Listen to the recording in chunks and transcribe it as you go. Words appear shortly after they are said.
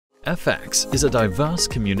FX is a diverse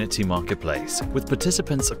community marketplace with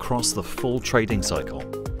participants across the full trading cycle.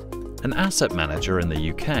 An asset manager in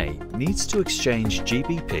the UK needs to exchange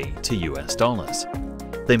GBP to US dollars.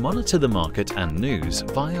 They monitor the market and news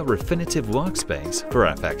via Refinitiv workspace for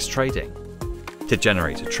FX trading. To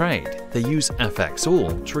generate a trade, they use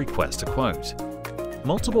FXall to request a quote.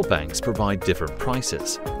 Multiple banks provide different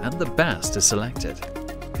prices, and the best is selected.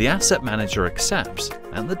 The asset manager accepts,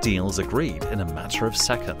 and the deal is agreed in a matter of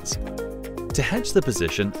seconds. To hedge the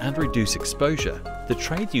position and reduce exposure, the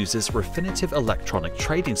trade uses Refinitiv electronic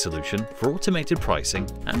trading solution for automated pricing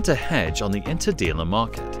and to hedge on the interdealer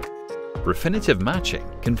market. Refinitiv matching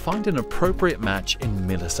can find an appropriate match in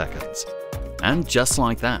milliseconds. And just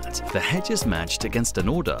like that, the hedge is matched against an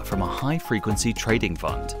order from a high-frequency trading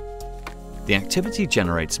fund. The activity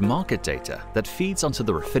generates market data that feeds onto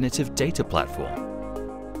the Refinitiv data platform.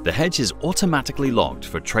 The hedge is automatically logged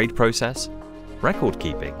for trade process, record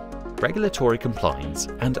keeping, regulatory compliance,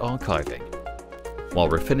 and archiving, while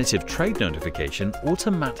Refinitiv trade notification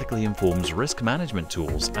automatically informs risk management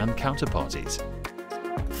tools and counterparties.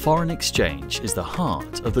 Foreign exchange is the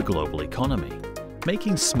heart of the global economy.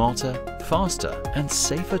 Making smarter, faster, and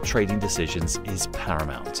safer trading decisions is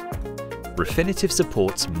paramount. Refinitiv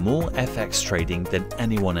supports more FX trading than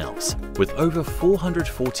anyone else, with over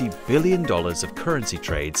 $440 billion of currency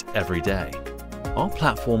trades every day. Our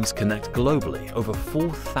platforms connect globally over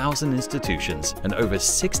 4,000 institutions and over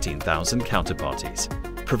 16,000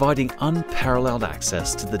 counterparties, providing unparalleled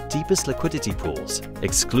access to the deepest liquidity pools,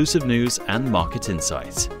 exclusive news and market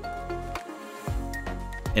insights.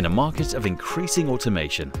 In a market of increasing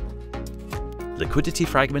automation, liquidity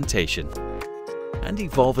fragmentation, and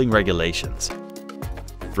evolving regulations,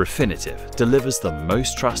 Refinitiv delivers the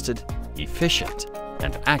most trusted, efficient,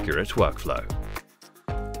 and accurate workflow.